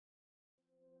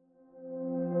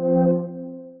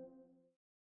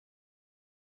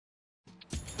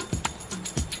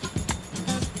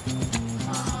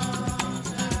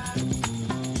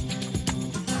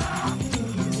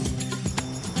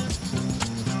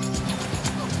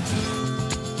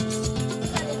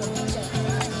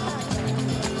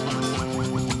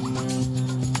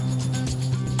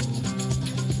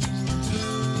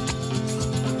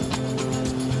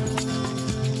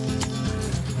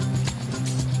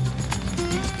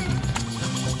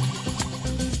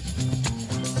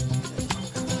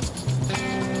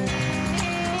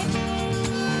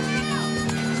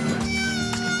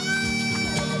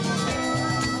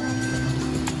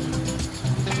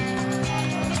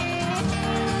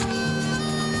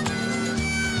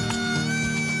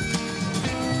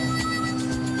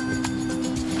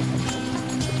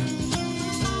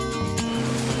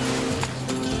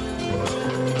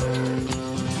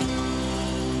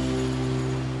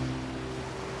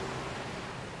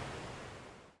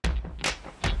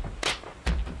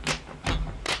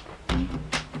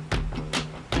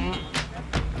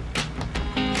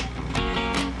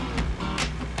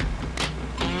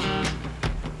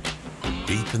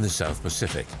Deep in the South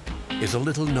Pacific is a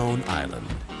little-known island,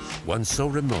 one so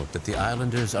remote that the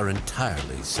islanders are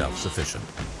entirely self-sufficient.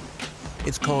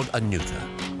 It's called Anuta,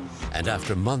 and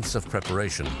after months of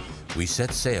preparation, we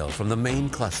set sail from the main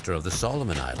cluster of the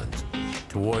Solomon Islands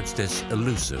towards this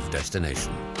elusive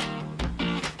destination.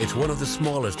 It's one of the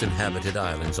smallest inhabited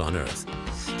islands on Earth,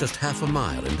 just half a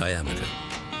mile in diameter.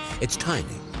 It's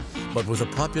tiny, but with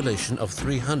a population of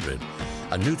 300,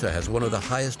 Anuta has one of the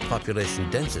highest population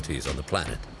densities on the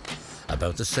planet,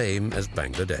 about the same as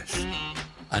Bangladesh.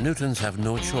 Anutans have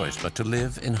no choice but to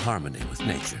live in harmony with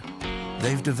nature.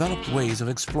 They've developed ways of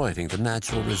exploiting the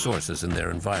natural resources in their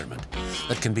environment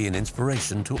that can be an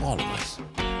inspiration to all of us.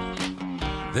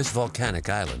 This volcanic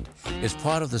island is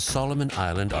part of the Solomon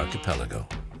Island archipelago,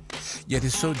 yet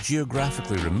is so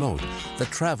geographically remote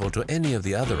that travel to any of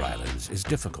the other islands is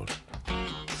difficult.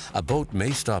 A boat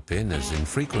may stop in as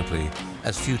infrequently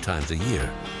as few times a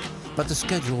year, but the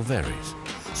schedule varies,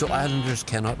 so islanders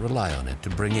cannot rely on it to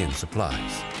bring in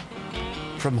supplies.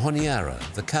 From Honiara,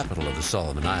 the capital of the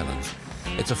Solomon Islands,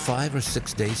 it's a 5 or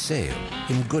 6 day sail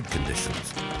in good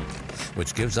conditions,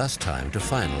 which gives us time to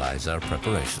finalize our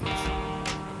preparations.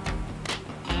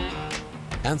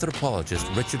 Anthropologist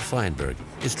Richard Feinberg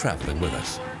is traveling with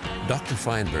us. Dr.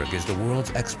 Feinberg is the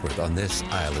world's expert on this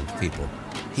island people.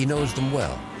 He knows them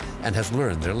well and has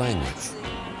learned their language.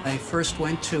 I first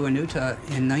went to Anuta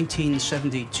in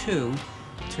 1972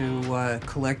 to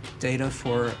collect data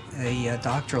for a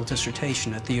doctoral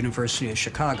dissertation at the University of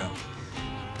Chicago.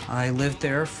 I lived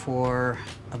there for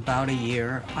about a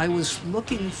year. I was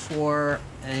looking for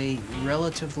a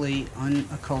relatively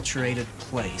unacculturated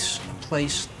place, a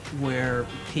place where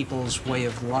people's way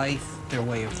of life, their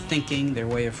way of thinking, their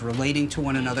way of relating to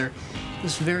one another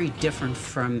is very different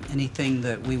from anything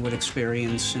that we would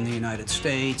experience in the United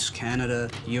States, Canada,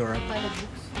 Europe.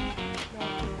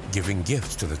 Giving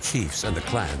gifts to the chiefs and the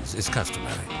clans is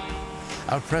customary.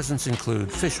 Our presents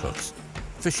include fish hooks,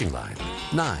 fishing line,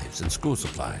 knives, and school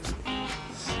supplies.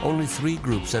 Only 3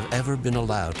 groups have ever been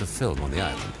allowed to film on the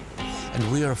island,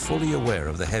 and we are fully aware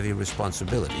of the heavy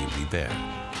responsibility we bear.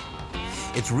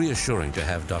 It's reassuring to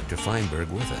have Dr. Feinberg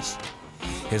with us.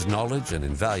 His knowledge and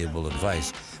invaluable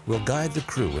advice will guide the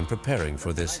crew in preparing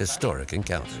for this historic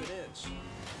encounter.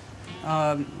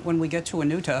 When we get to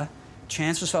Anuta,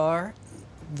 chances are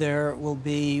there will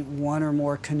be 1 or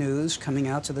more canoes coming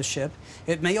out to the ship.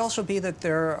 It may also be that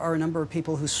there are a number of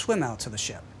people who swim out to the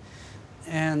ship.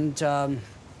 And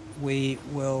we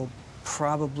will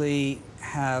probably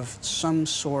have some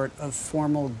sort of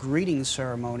formal greeting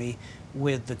ceremony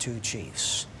with the 2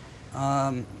 chiefs.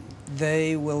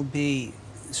 They will be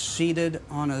seated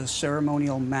on a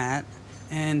ceremonial mat,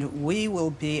 and we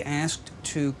will be asked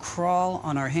to crawl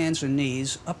on our hands and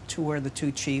knees up to where the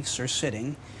 2 chiefs are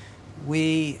sitting.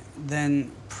 We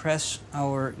then press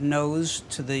our nose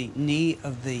to the knee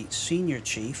of the senior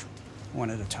chief, one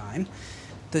at a time.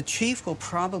 The chief will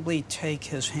probably take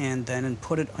his hand then and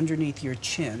put it underneath your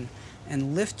chin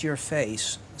and lift your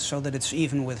face so that it's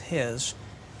even with his,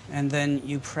 and then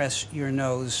you press your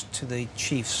nose to the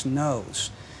chief's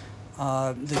nose.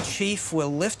 The chief will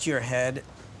lift your head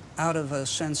out of a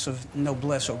sense of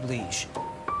noblesse oblige.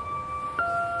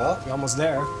 Well, you're almost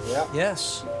there. Yeah.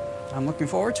 Yes, I'm looking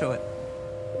forward to it.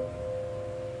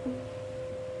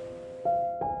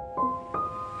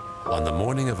 On the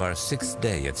morning of our 6th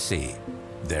day at sea,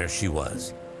 there she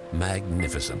was,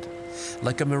 magnificent,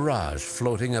 like a mirage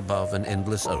floating above an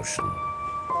endless ocean.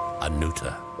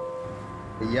 Anuta.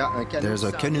 There's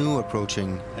a canoe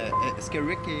approaching.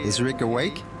 Is Rick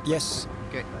awake? Yes.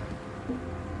 Okay.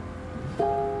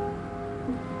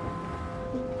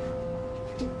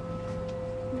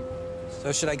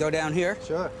 So should I go down here?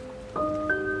 Sure.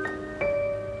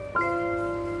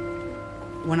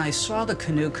 When I saw the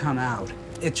canoe come out,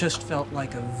 it just felt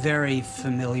like a very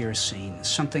familiar scene,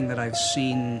 something that I've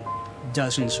seen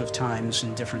dozens of times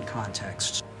in different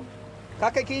contexts.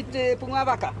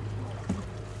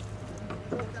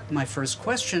 My first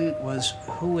question was,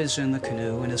 who is in the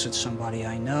canoe, and is it somebody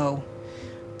I know?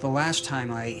 The last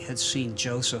time I had seen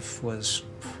Joseph was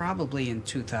probably in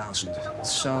 2000.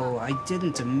 So I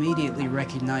didn't immediately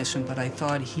recognize him, but I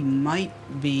thought he might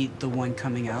be the one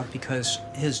coming out because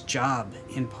his job,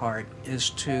 in part, is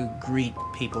to greet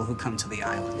people who come to the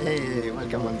island. Hey,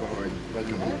 welcome on board.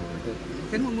 Welcome on board.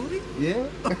 In the movie? Yeah.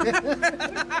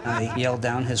 I yelled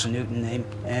down his Newton name,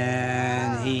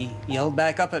 and he yelled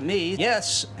back up at me,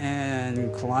 yes,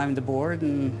 and climbed aboard,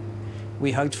 and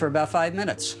we hugged for about 5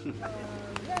 minutes.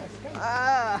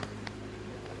 Ah.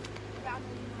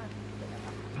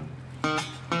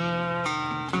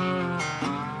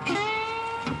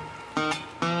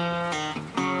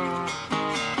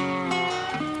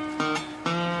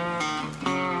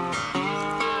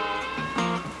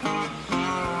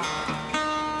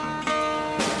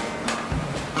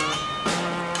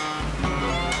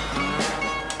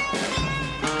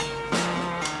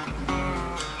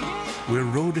 we're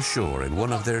rowed ashore in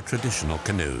one of their traditional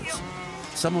canoes.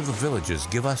 Some of the villages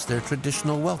give us their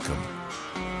traditional welcome.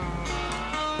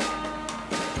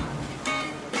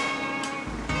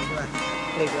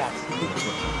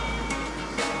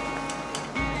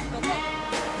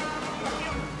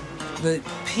 The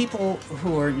people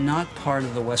who are not part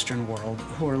of the Western world,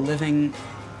 who are living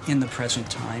in the present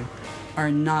time,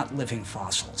 are not living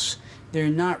fossils. They're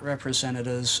not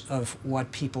representatives of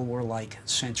what people were like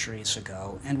centuries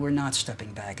ago, and we're not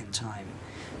stepping back in time.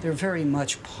 They're very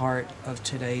much part of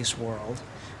today's world,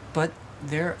 but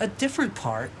they're a different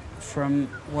part from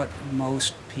what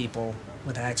most people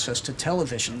with access to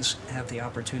televisions have the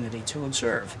opportunity to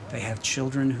observe. They have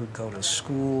children who go to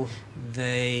school.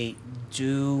 They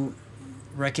do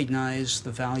recognize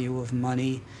the value of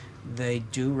money. They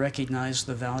do recognize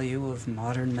the value of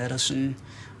modern medicine.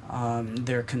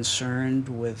 They're concerned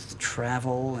with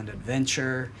travel and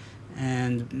adventure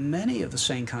and many of the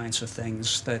same kinds of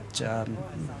things that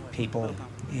people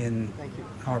in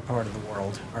our part of the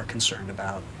world are concerned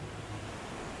about.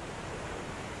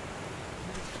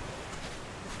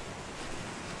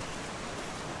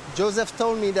 Joseph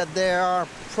told me that there are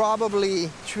probably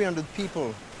 300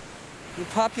 people. The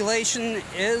population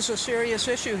is a serious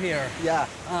issue here. Yeah.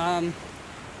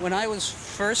 When I was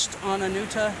first on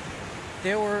Anuta,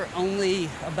 there were only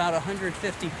about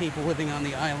 150 people living on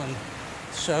the island.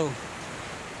 So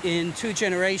in 2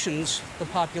 generations, the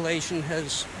population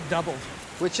has doubled.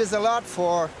 Which is a lot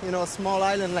for, you know, a small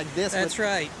island like this. That's with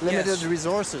right. Limited yes.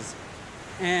 resources.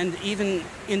 And even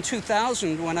in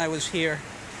 2000, when I was here,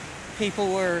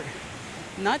 people were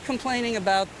not complaining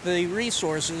about the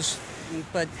resources,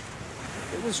 but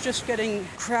it was just getting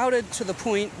crowded to the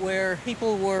point where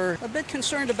people were a bit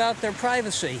concerned about their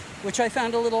privacy, which I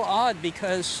found a little odd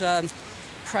because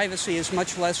privacy is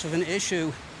much less of an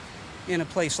issue in a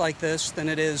place like this than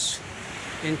it is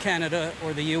in Canada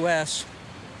or the US.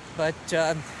 But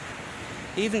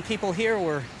even people here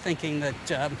were thinking that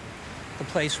the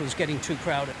place was getting too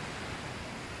crowded.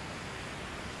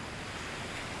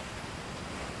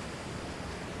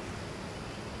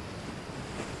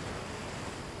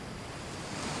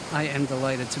 I am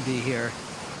delighted to be here.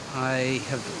 I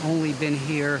have only been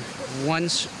here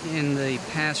once in the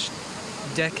past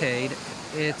decade.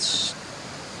 It's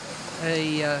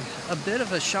a bit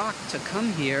of a shock to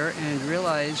come here and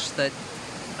realize that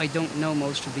I don't know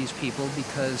most of these people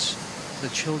because the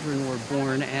children were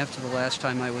born after the last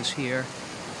time I was here,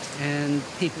 and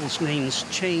people's names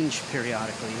change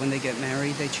periodically. When they get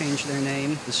married, they change their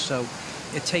name. So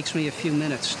it takes me a few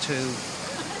minutes to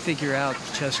figure out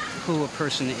just who a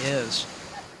person is.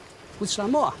 Who's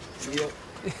Samoa?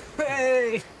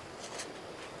 Hey!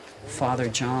 Father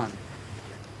John.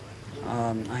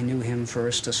 I knew him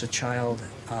first as a child.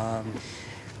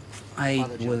 I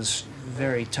was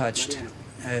very touched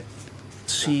at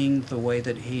seeing the way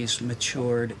that he's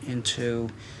matured into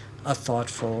a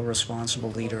thoughtful, responsible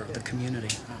leader of the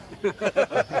community.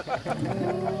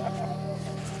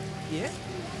 Yeah?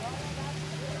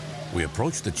 We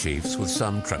approached the chiefs with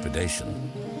some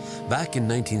trepidation. Back in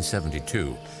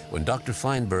 1972, when Dr.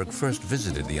 Feinberg first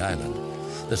visited the island,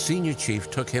 the senior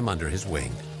chief took him under his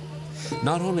wing.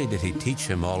 Not only did he teach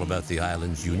him all about the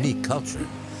island's unique culture,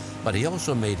 but he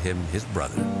also made him his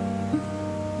brother.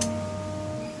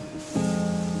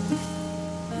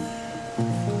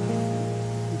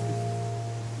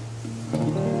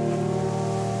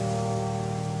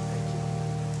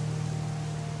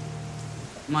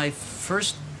 My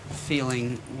first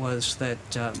feeling was that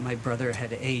my brother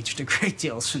had aged a great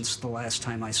deal since the last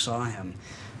time I saw him.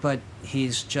 But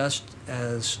he's just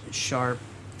as sharp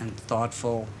and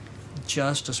thoughtful,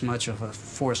 just as much of a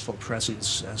forceful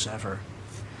presence as ever.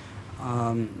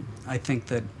 I think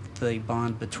that the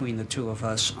bond between the two of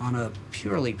us on a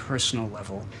purely personal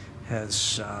level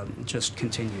has just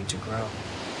continued to grow.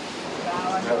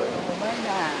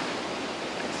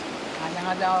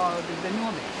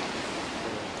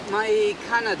 My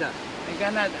Canada.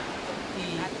 Canada.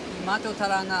 The Mato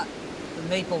Taranga, the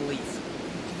maple leaf.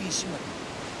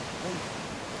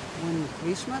 When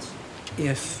Christmas?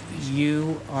 If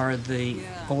you are the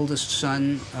oldest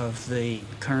son of the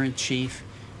current chief,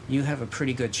 you have a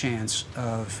pretty good chance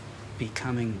of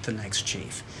becoming the next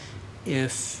chief.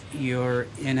 If you're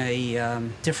in a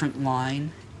different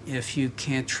line, if you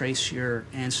can't trace your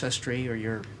ancestry or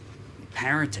your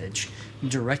parentage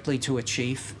directly to a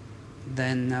chief,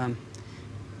 then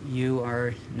you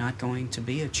are not going to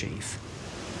be a chief.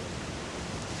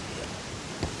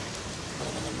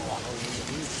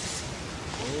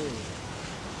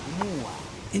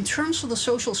 In terms of the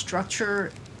social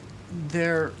structure,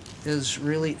 there is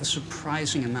really a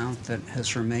surprising amount that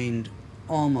has remained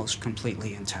almost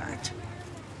completely intact.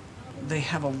 They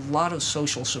have a lot of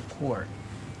social support.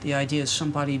 The idea of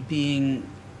somebody being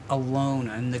alone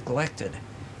and neglected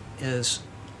is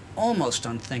almost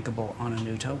unthinkable on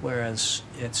Anuta, whereas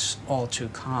it's all too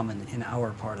common in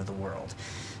our part of the world.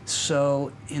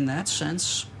 So in that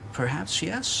sense, perhaps,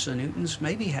 yes, Anutans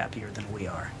may be happier than we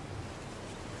are.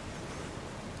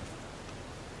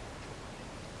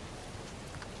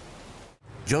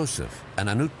 Joseph, an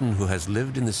Anutan who has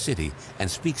lived in the city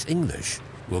and speaks English,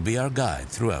 will be our guide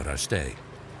throughout our stay.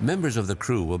 Members of the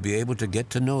crew will be able to get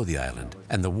to know the island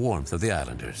and the warmth of the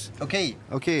islanders. Okay,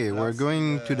 we're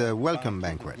going to the welcome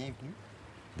banquet.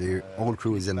 The whole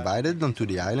crew is invited onto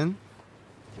the island.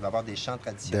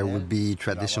 There will be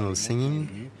traditional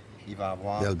singing,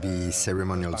 there'll be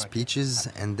ceremonial speeches,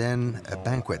 and then a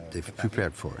banquet they've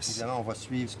prepared for us.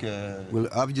 We'll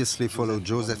obviously follow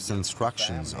Joseph's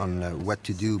instructions on what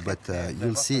to do, but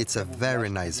you'll see it's a very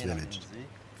nice village,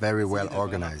 very well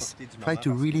organized. Try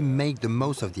to really make the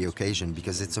most of the occasion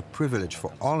because it's a privilege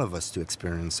for all of us to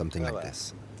experience something like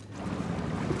this.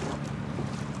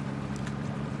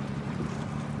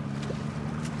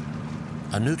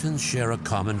 Anutans share a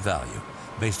common value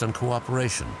based on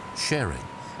cooperation, sharing,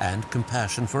 and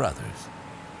compassion for others.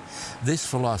 This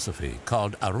philosophy,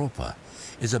 called Aropa,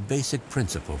 is a basic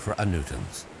principle for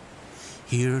Anutans.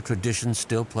 Here, traditions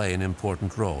still play an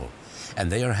important role, and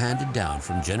they are handed down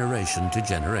from generation to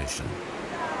generation.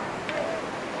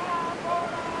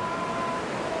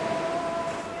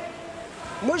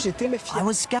 I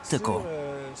was skeptical.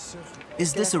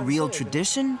 Is this a real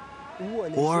tradition?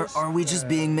 Or are we just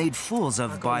being made fools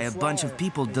of by a bunch of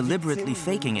people deliberately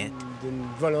faking it?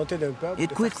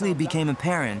 It quickly became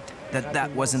apparent that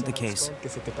that wasn't the case.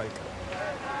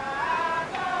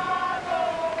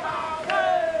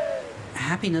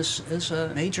 Happiness is a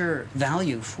major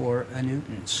value for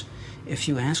Anutans. If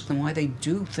you ask them why they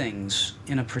do things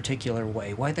in a particular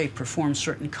way, why they perform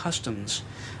certain customs,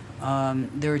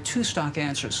 there are two stock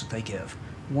answers that they give.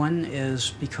 One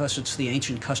is because it's the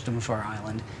ancient custom of our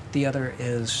island. The other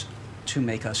is to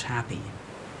make us happy.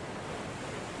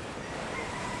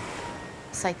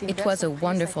 It was a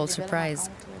wonderful surprise.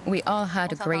 We all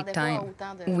had a great time.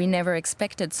 We never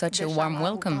expected such a warm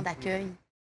welcome.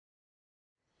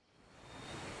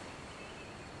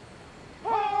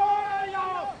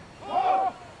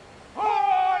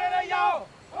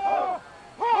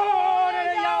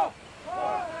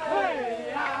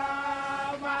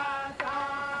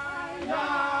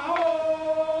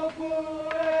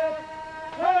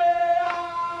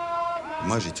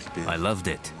 I loved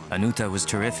it. Anuta was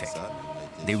terrific.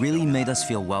 They really made us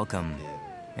feel welcome.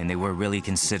 And they were really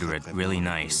considerate, really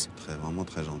nice.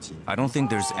 I don't think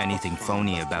there's anything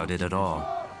phony about it at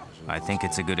all. I think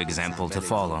it's a good example to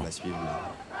follow.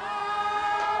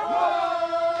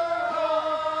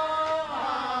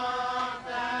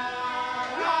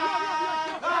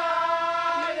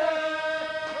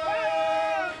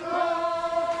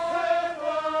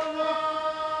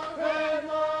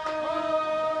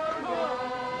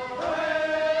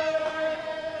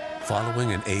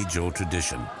 Following an age-old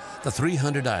tradition, the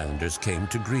 300 islanders came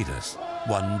to greet us,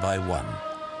 one by one.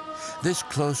 This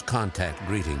close contact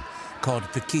greeting, called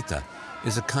piquita,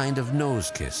 is a kind of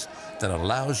nose kiss that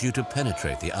allows you to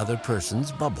penetrate the other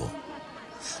person's bubble.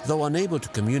 Though unable to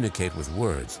communicate with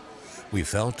words, we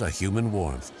felt a human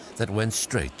warmth that went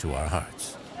straight to our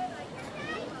hearts.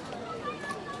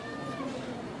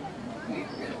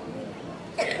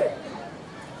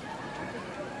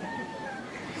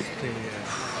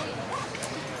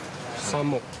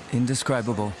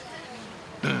 Indescribable.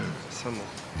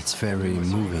 It's very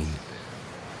moving.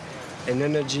 An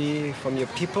energy from your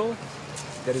people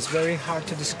that is very hard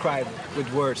to describe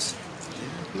with words.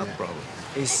 No problem.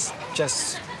 It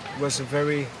just was a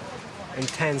very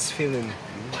intense feeling.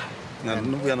 No,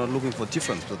 we are not looking for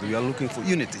difference, but we are looking for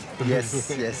unity. Yes,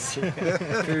 yes.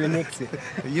 Unity.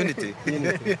 Unity.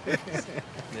 Unity.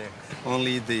 Yeah.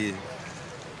 Only the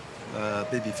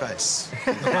baby face.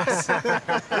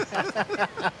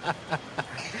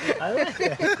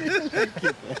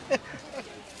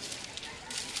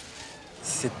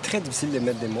 C'est très difficile de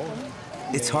mettre des mots.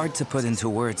 It's hard to put into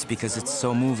words because it's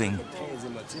so moving,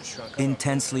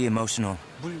 intensely emotional.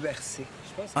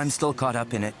 I'm still caught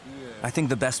up in it. I think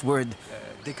the best word,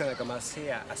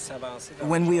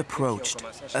 when we approached,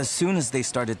 as soon as they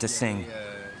started to sing,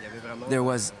 there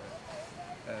was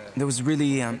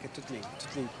really,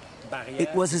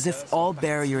 it was as if all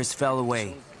barriers fell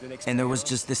away, and there was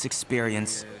just this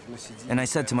experience. And I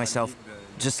said to myself,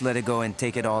 just let it go and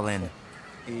take it all in.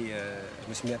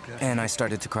 And I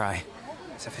started to cry.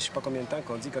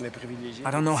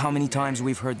 I don't know how many times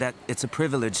we've heard that it's a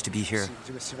privilege to be here,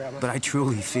 but I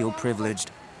truly feel privileged.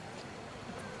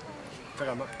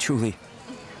 Truly.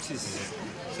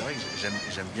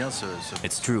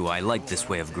 It's true, I like this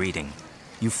way of greeting.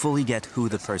 You fully get who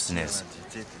the person is.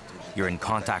 You're in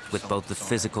contact with both the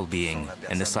physical being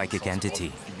and the psychic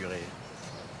entity.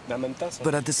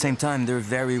 But at the same time, they're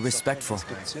very respectful.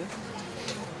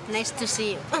 Nice to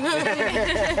see you.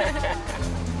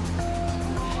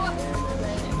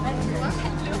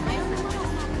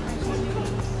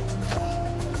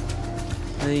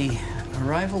 The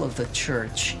arrival of the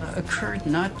church occurred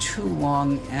not too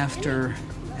long after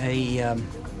a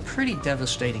pretty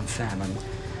devastating famine.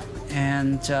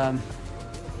 And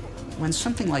when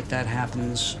something like that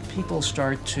happens, people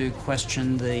start to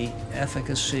question the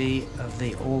efficacy of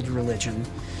the old religion.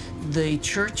 The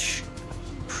church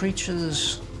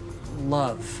preaches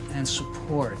love and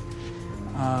support.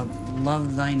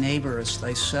 Love thy neighbor as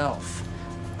thyself.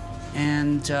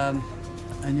 And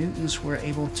Anutans were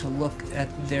able to look at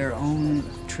their own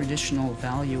traditional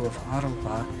value of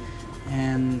Arupa,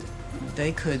 and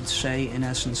they could say, in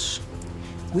essence,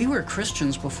 we were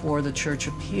Christians before the church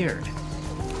appeared.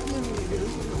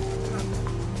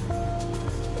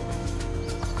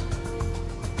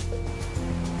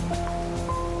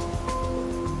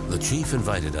 The chief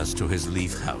invited us to his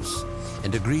leaf house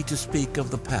and agreed to speak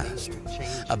of the past,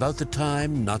 about the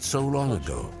time not so long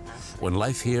ago when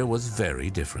life here was very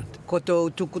different.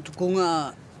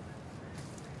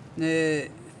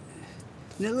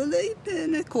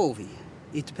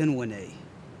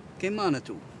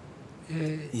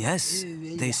 Yes,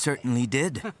 they certainly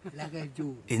did.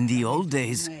 In the old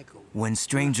days, when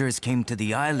strangers came to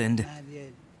the island,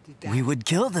 we would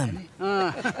kill them.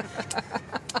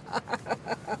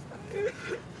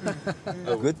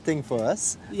 A good thing for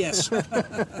us. Yes.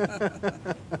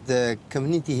 The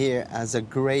community here has a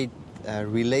great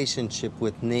relationship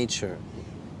with nature.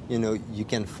 You know, you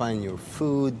can find your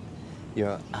food,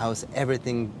 your house,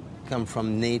 everything come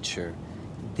from nature.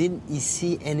 Didn't you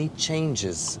see any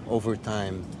changes over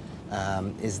time?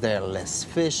 Is there less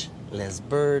fish, less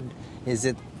bird? Is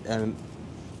it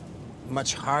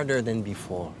much harder than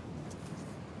before?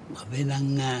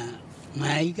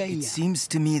 It seems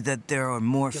to me that there are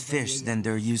more fish than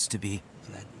there used to be.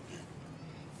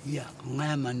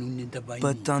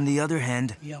 But on the other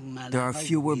hand, there are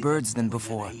fewer birds than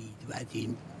before. I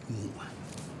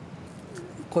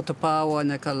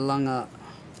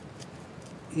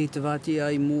te wati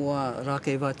ai mua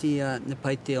rake wati a ne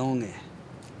pai te onge.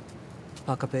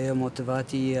 Pakapea mo te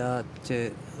wati a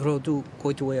te rotu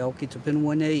koitu e au ki te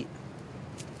penua nei.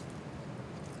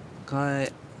 Kai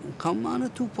kaumana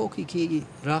tu poki ki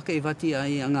rake wati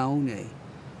ai anga onge.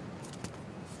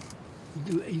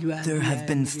 There have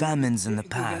been famines in the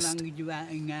past,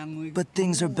 but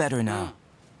things are better now.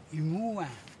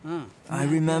 I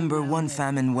remember one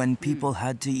famine when people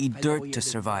had to eat dirt to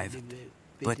survive,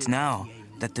 but now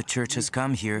that the church has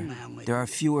come here, there are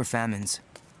fewer famines.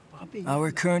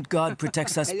 Our current God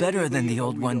protects us better than the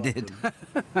old one did.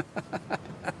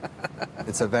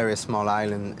 It's a very small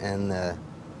island, and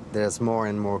there's more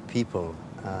and more people.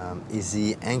 Is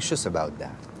he anxious about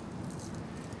that?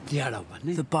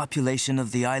 The population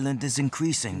of the island is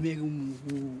increasing,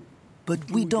 but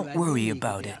we don't worry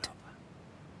about it.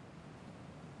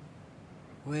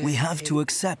 We have to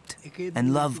accept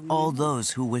and love all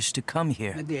those who wish to come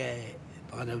here.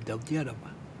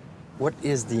 What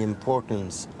is the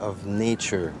importance of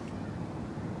nature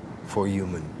for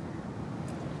human?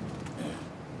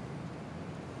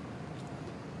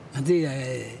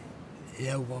 The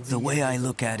way I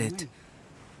look at it,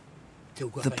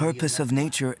 the purpose of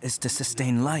nature is to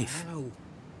sustain life.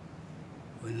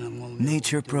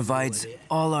 Nature provides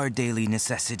all our daily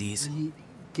necessities,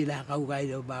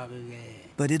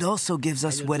 but it also gives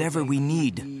us whatever we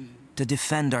need to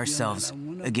defend ourselves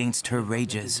against her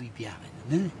rages.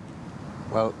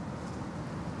 Well,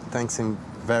 thanks him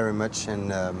very much,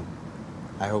 and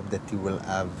I hope that he will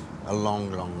have a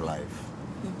long, long life.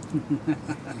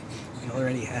 He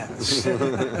already has.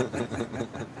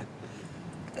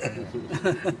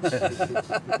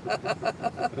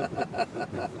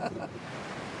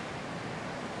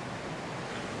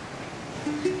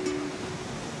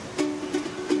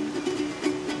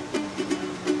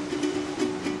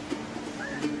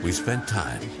 We spent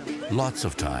time, lots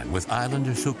of time, with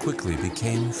islanders who quickly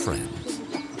became friends.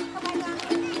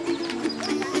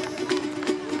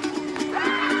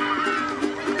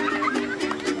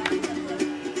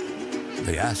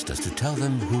 They asked us to tell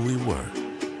them who we were,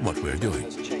 what we're doing,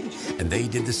 and they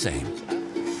did the same.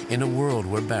 In a world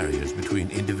where barriers between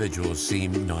individuals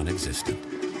seem non-existent,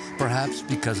 perhaps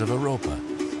because of Europa,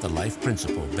 the life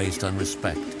principle based on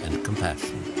respect and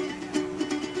compassion.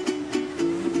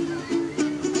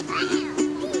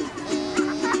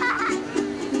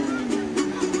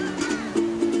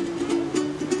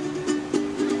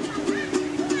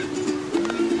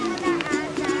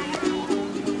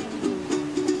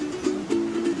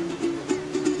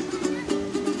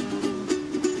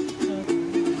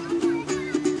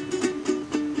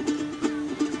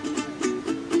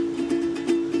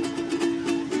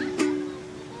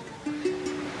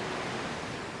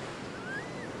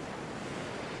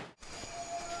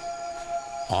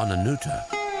 On Anuta,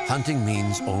 hunting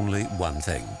means only one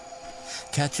thing.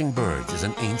 Catching birds is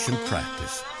an ancient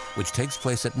practice which takes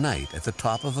place at night at the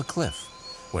top of a cliff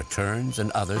where terns and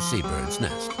other seabirds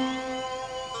nest.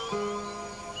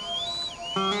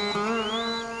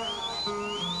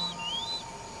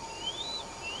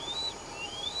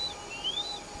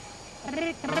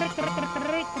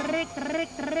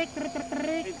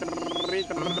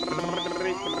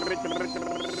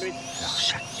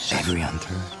 Every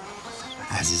hunter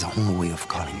has his own way of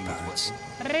calling birds.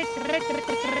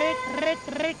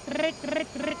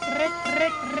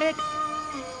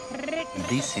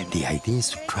 The idea is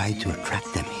to try to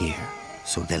attract them here,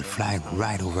 so they'll fly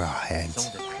right over our heads.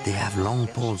 They have long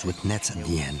poles with nets at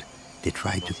the end. They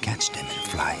try to catch them in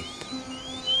flight.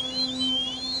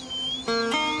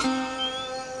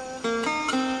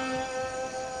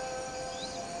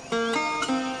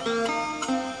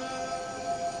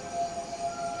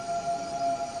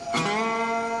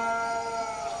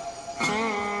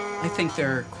 I think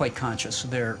they're quite conscious of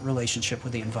their relationship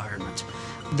with the environment.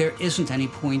 There isn't any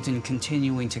point in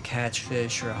continuing to catch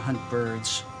fish or hunt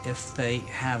birds if they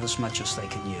have as much as they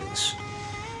can use.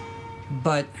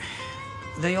 But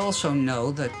they also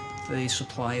know that the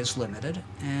supply is limited,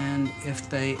 and if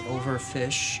they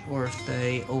overfish or if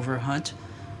they overhunt,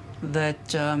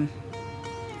 that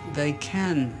they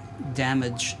can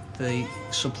damage the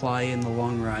supply in the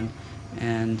long run,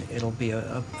 and it'll be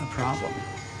a problem.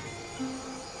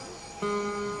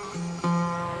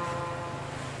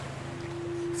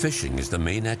 Fishing is the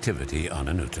main activity on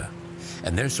Anuta,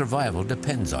 and their survival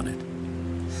depends on it.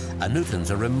 Anutans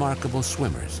are remarkable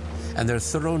swimmers, and their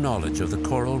thorough knowledge of the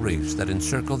coral reefs that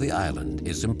encircle the island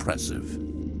is impressive.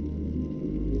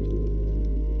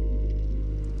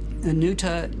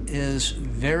 Anuta is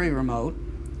very remote,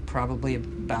 probably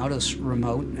about as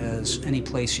remote as any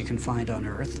place you can find on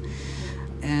Earth,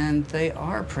 and they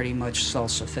are pretty much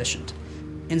self-sufficient.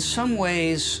 In some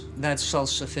ways, that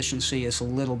self-sufficiency is a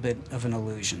little bit of an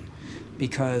illusion,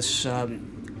 because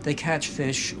they catch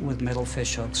fish with metal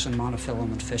fish hooks and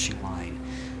monofilament fishing line.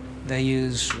 They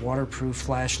use waterproof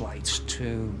flashlights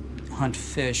to hunt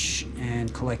fish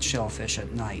and collect shellfish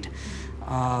at night.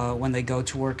 When they go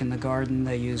to work in the garden,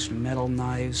 they use metal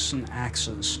knives and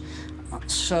axes.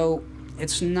 So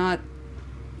it's not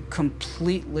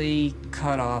completely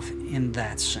cut off in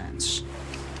that sense.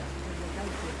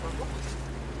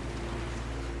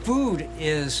 Food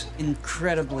is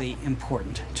incredibly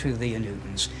important to the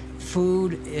Anutans.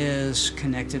 Food is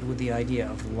connected with the idea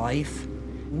of life.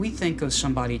 We think of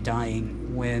somebody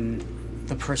dying when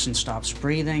the person stops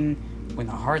breathing, when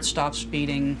the heart stops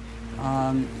beating.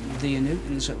 The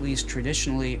Anutans, at least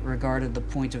traditionally, regarded the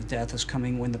point of death as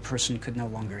coming when the person could no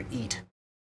longer eat.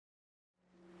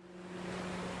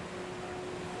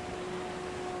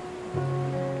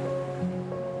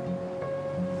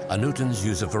 Anutans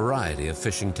use a variety of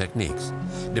fishing techniques,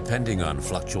 depending on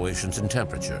fluctuations in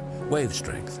temperature, wave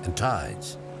strength, and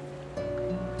tides.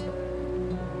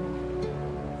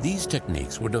 These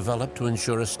techniques were developed to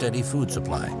ensure a steady food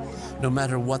supply, no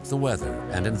matter what the weather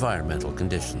and environmental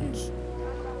conditions.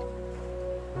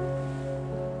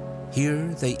 Here,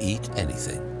 they eat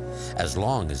anything, as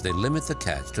long as they limit the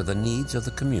catch to the needs of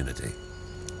the community.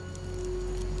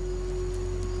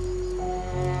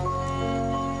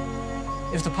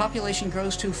 If the population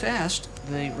grows too fast,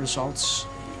 the results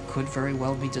could very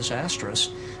well be disastrous.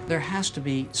 There has to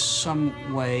be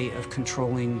some way of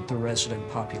controlling the resident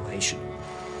population.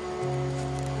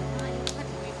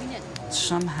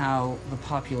 Somehow, the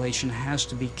population has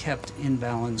to be kept in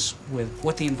balance with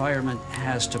what the environment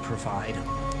has to provide.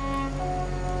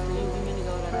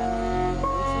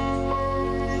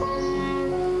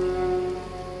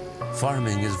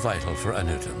 Farming is vital for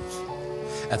Anutans.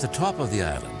 At the top of the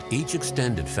island, each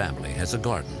extended family has a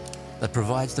garden that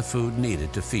provides the food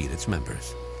needed to feed its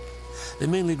members. They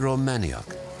mainly grow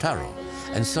manioc, taro,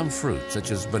 and some fruit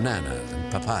such as bananas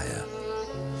and papaya.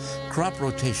 Crop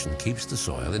rotation keeps the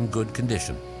soil in good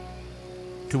condition.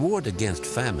 To ward against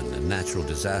famine and natural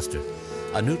disaster,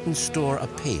 Anutans store a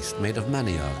paste made of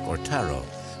manioc or taro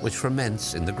which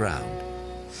ferments in the ground.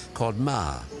 Called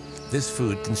ma, this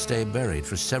food can stay buried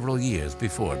for several years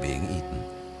before being eaten.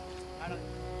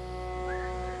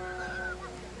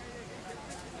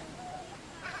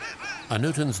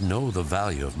 Anutans know the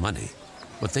value of money,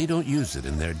 but they don't use it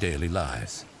in their daily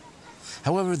lives.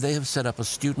 However, they have set up a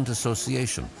student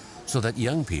association so that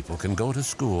young people can go to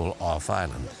school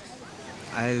off-island.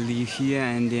 I live here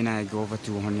and then I go over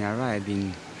to Honiara.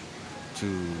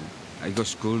 I go to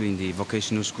school in the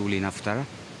vocational school in Aftara.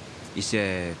 It's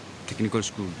a technical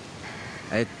school.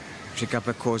 I pick up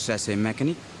a course as a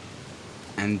mechanic,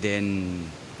 and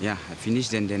then, yeah, I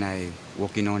finished and then I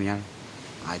work in Honiara.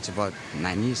 It's about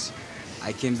 9 years.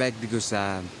 I came back because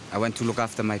I went to look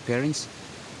after my parents,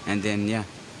 and then, yeah,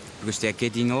 because they're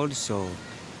getting old, so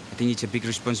I think it's a big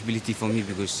responsibility for me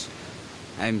because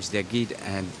I'm their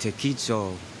kid,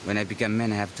 so when I become a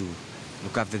man, I have to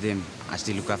look after them as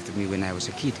they look after me when I was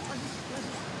a kid.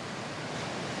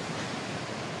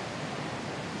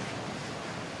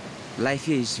 Life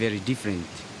here is very different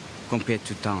compared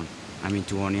to town,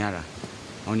 to Honiara.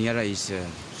 Honiara is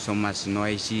so much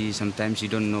noisy, sometimes you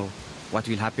don't know what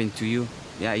will happen to you.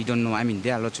 Yeah, you don't know,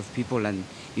 there are lots of people and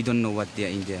you don't know what they're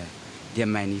in their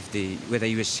mind, whether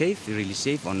you are safe, really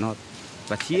safe or not.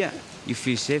 But here, you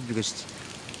feel safe because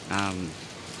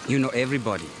you know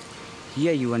everybody.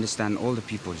 Here you understand all the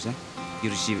people, you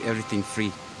receive everything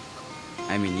free.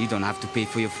 You don't have to pay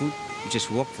for your food, you just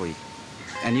work for it.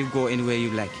 And you go anywhere you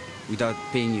like without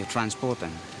paying your transport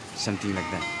and something like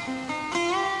that.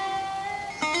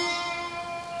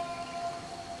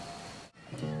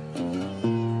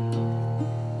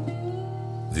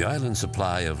 The island's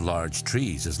supply of large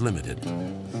trees is limited.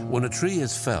 When a tree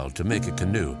is felled to make a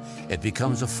canoe, it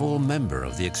becomes a full member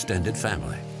of the extended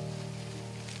family.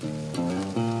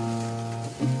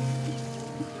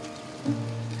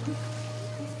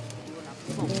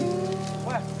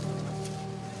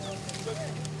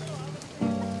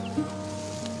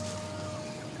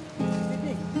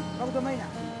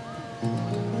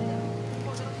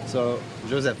 So,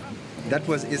 Joseph, that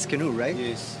was his canoe, right?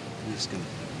 Yes, his canoe.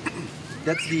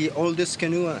 That's the oldest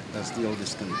canoe? That's the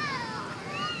oldest canoe.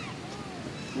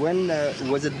 When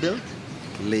was it built?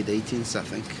 Late 18th, I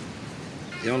think.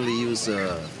 They only use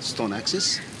stone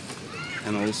axes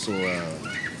and also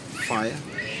fire.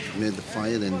 Made the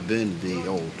fire, then burned the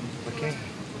old. Okay.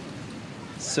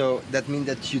 So that means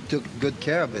that you took good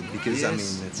care of it because,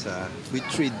 yes. It's... We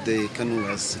treat the canoe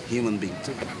as human being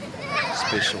too,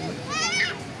 especially.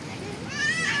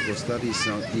 Because that is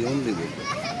the only way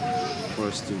for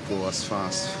us to go as far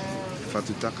as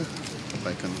Fatutaka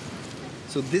by canoe.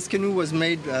 So this canoe was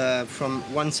made from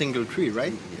one single tree,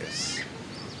 right? Yes.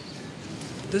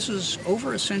 This is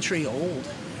over a century old,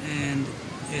 and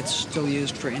it's still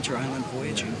used for inter-island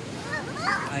voyaging.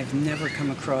 I've never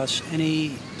come across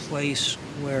any place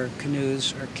where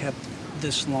canoes are kept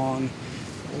this long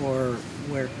or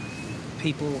where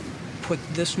people put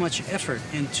this much effort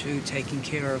into taking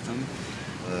care of them.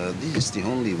 This is the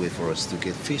only way for us to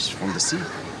get fish from the sea.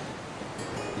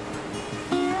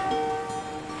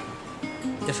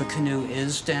 If a canoe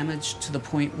is damaged to the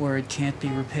point where it can't be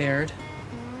repaired,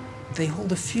 they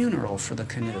hold a funeral for the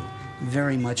canoe,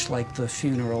 very much like the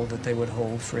funeral that they would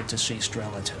hold for a deceased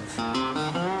relative.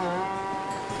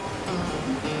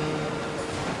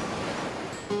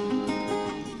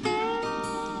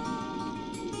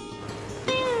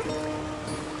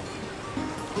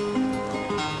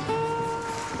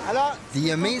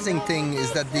 The amazing thing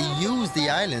is that they use the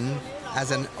island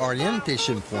as an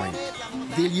orientation point.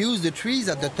 They'll use the trees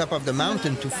at the top of the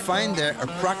mountain to find their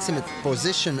approximate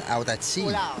position out at sea.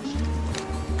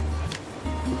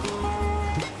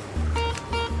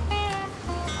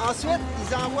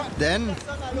 Then,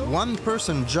 one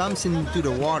person jumps into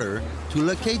the water to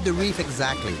locate the reef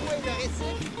exactly.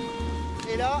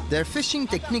 Their fishing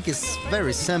technique is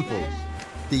very simple.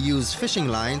 They use fishing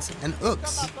lines and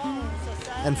hooks.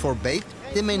 And for bait,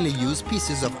 they mainly use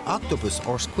pieces of octopus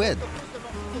or squid.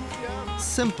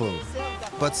 Simple,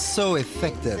 but so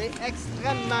effective.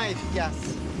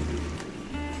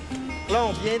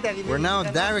 We're now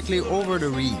directly over the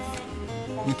reef.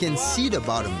 You can see the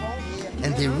bottom,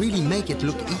 and they really make it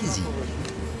look easy.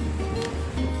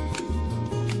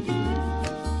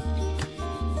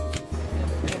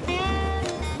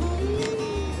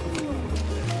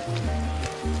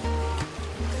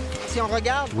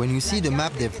 When you see the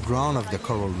map they've drawn of the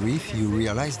coral reef, you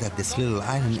realize that this little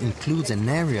island includes an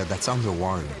area that's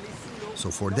underwater. So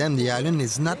for them, the island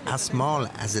is not as small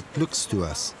as it looks to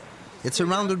us. It's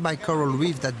surrounded by coral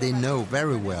reef that they know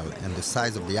very well, and the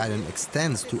size of the island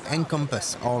extends to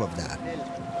encompass all of that.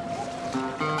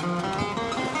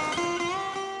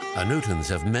 Anutans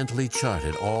have mentally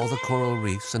charted all the coral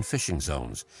reefs and fishing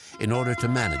zones in order to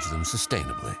manage them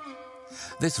sustainably.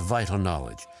 This vital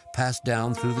knowledge, passed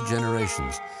down through the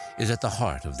generations, is at the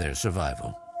heart of their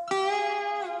survival.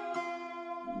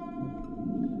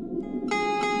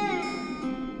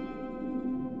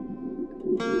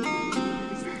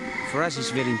 For us, it's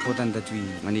very important that we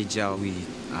manage how we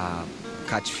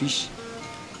catch fish.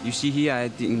 You see here, I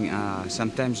think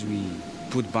sometimes we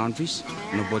put boundaries.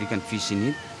 Nobody can fish in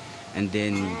it. And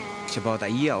then it's about a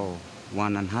year or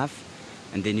 1.5,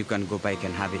 and then you can go back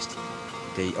and harvest.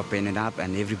 They open it up,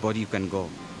 and everybody you can go.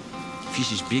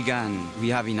 Fish is bigger, and we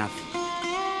have enough.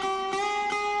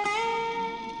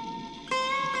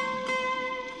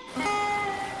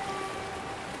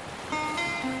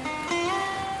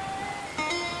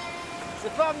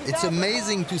 It's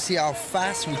amazing to see how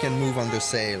fast we can move under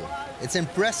sail. It's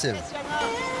impressive.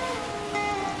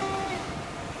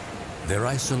 Their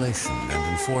isolation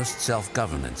and enforced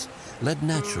self-governance led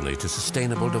naturally to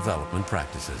sustainable development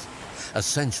practices,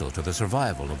 essential to the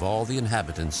survival of all the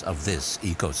inhabitants of this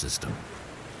ecosystem.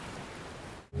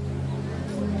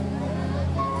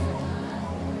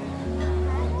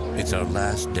 It's our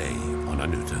last day on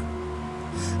Anuta.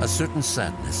 A certain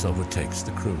sadness overtakes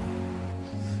the crew.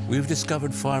 We've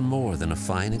discovered far more than a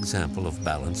fine example of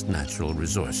balanced natural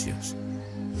resource use.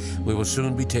 We will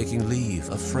soon be taking leave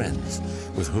of friends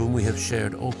with whom we have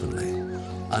shared openly,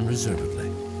 unreservedly.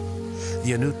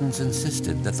 The Anutans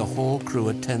insisted that the whole crew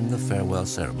attend the farewell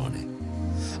ceremony,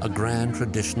 a grand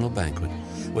traditional banquet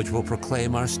which will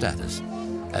proclaim our status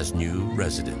as new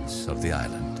residents of the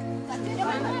island.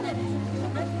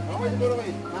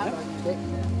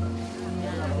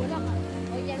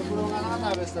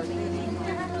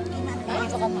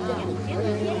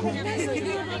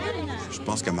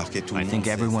 I think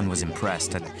everyone was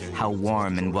impressed at how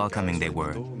warm and welcoming they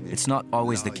were. It's not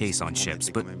always the case on ships,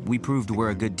 but we proved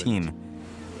we're a good team.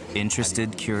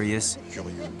 Interested, curious,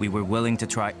 we were willing to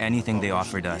try anything they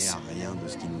offered us.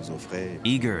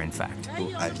 Eager, in fact.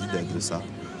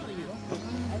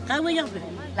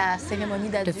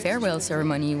 The farewell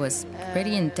ceremony was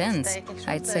pretty intense,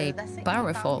 I'd say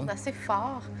powerful.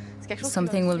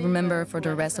 Something we'll remember for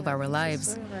the rest of our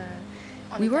lives.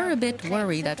 We were a bit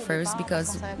worried at first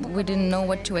because we didn't know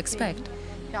what to expect.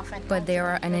 But they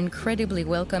are an incredibly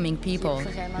welcoming people,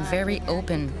 very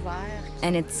open,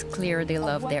 and it's clear they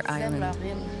love their island.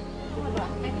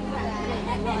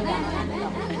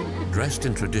 Dressed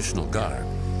in traditional garb,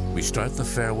 we start the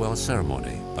farewell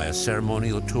ceremony by a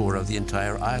ceremonial tour of the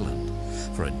entire island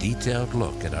for a detailed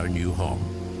look at our new home,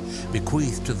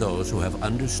 bequeathed to those who have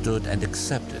understood and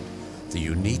accepted the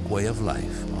unique way of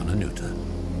life on Anuta.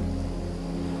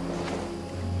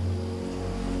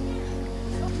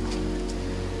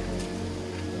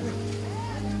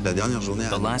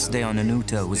 The last day on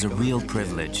Anuta was a real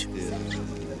privilege.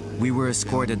 We were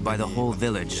escorted by the whole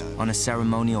village on a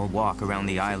ceremonial walk around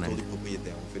the island,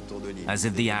 as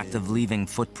if the act of leaving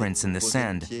footprints in the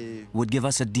sand would give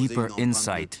us a deeper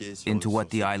insight into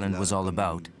what the island was all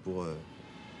about.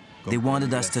 They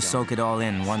wanted us to soak it all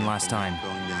in one last time.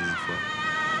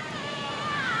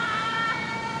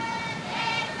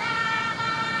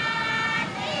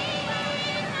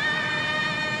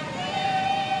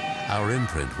 Our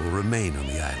imprint will remain on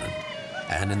the island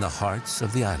and in the hearts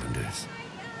of the islanders.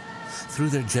 Through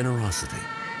their generosity,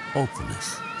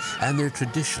 openness, and their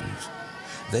traditions,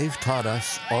 they've taught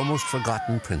us almost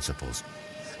forgotten principles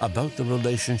about the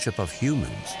relationship of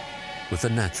humans with the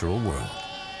natural world.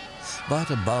 But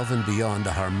above and beyond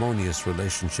a harmonious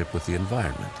relationship with the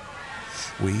environment,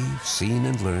 we've seen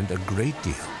and learned a great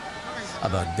deal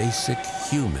about basic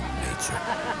human nature.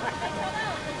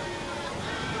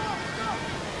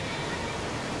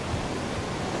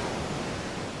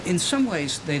 In some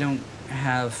ways, they don't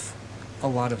have a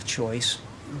lot of choice.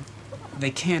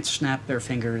 They can't snap their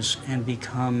fingers and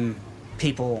become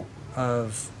people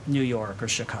of New York or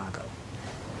Chicago.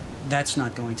 That's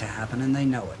not going to happen, and they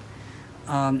know it.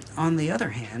 On the other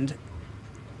hand,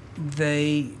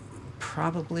 they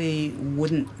probably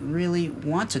wouldn't really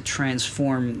want to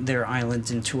transform their island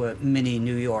into a mini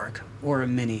New York or a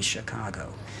mini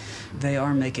Chicago. They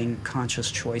are making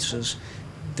conscious choices.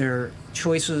 Their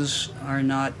choices are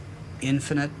not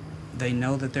infinite. They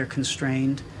know that they're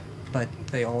constrained, but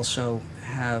they also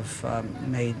have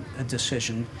made a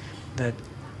decision that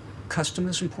custom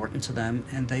is important to them,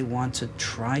 and they want to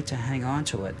try to hang on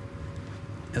to it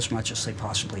as much as they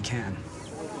possibly can.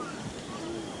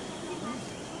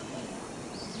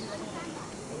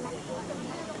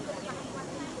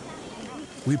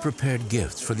 We prepared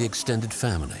gifts for the extended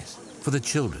families, for the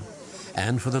children,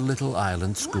 and for the little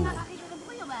island school.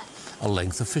 A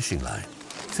length of fishing line,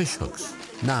 fish hooks,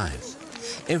 knives,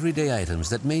 everyday items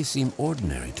that may seem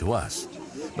ordinary to us,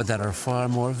 but that are far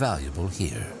more valuable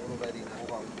here.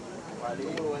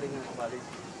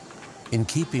 In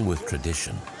keeping with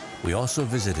tradition, we also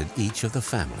visited each of the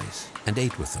families and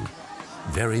ate with them,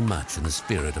 very much in the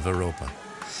spirit of Europa,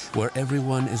 where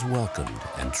everyone is welcomed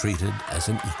and treated as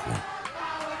an equal.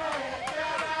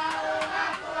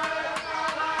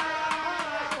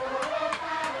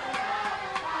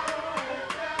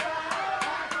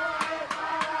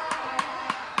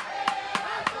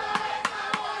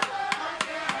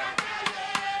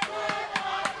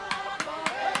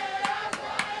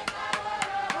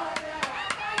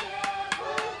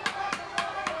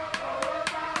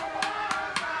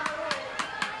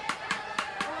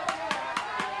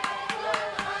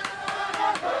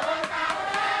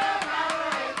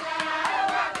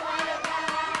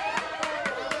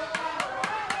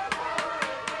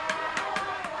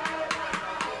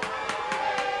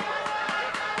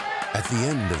 At the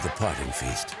end of the parting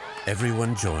feast,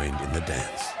 everyone joined in the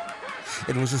dance.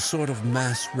 It was a sort of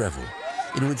mass revel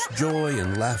in which joy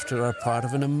and laughter are part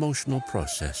of an emotional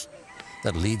process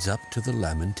that leads up to the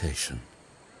lamentation.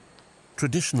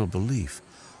 Traditional belief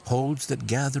holds that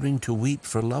gathering to weep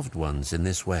for loved ones in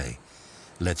this way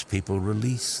lets people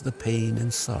release the pain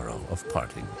and sorrow of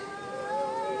parting.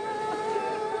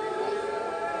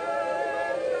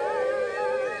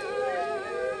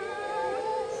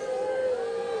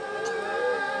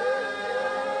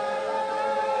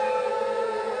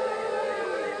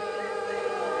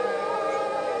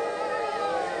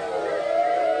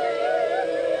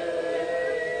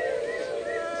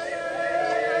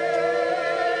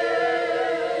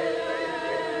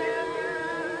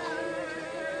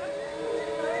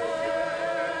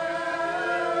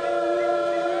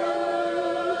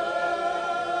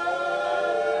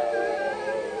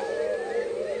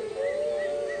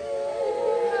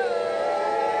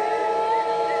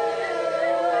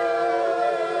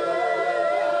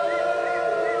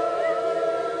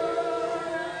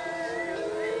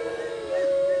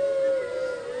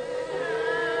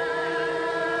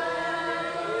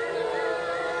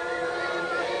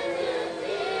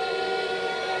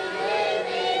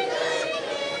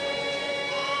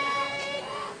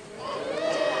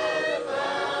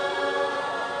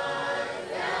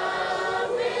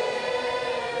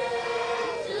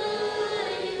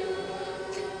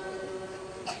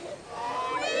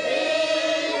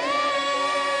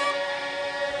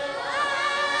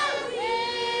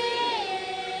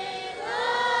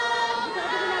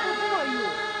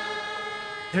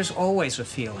 There's always a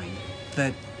feeling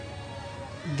that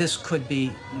this could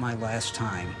be my last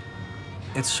time.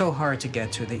 It's so hard to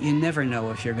get to that you never know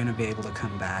if you're going to be able to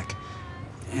come back.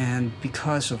 And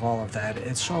because of all of that,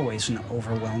 it's always an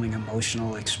overwhelming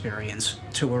emotional experience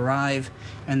to arrive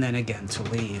and then again to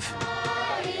leave.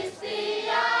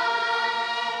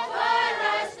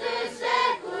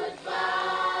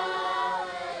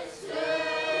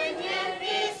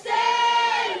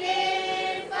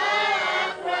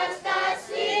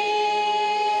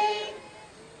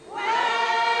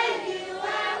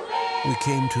 We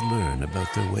came to learn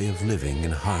about their way of living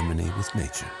in harmony with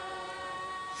nature.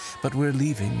 But we're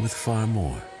leaving with far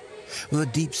more, with a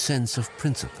deep sense of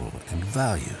principle and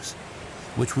values,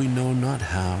 which we know not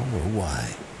how or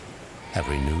why have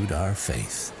renewed our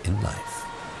faith in life.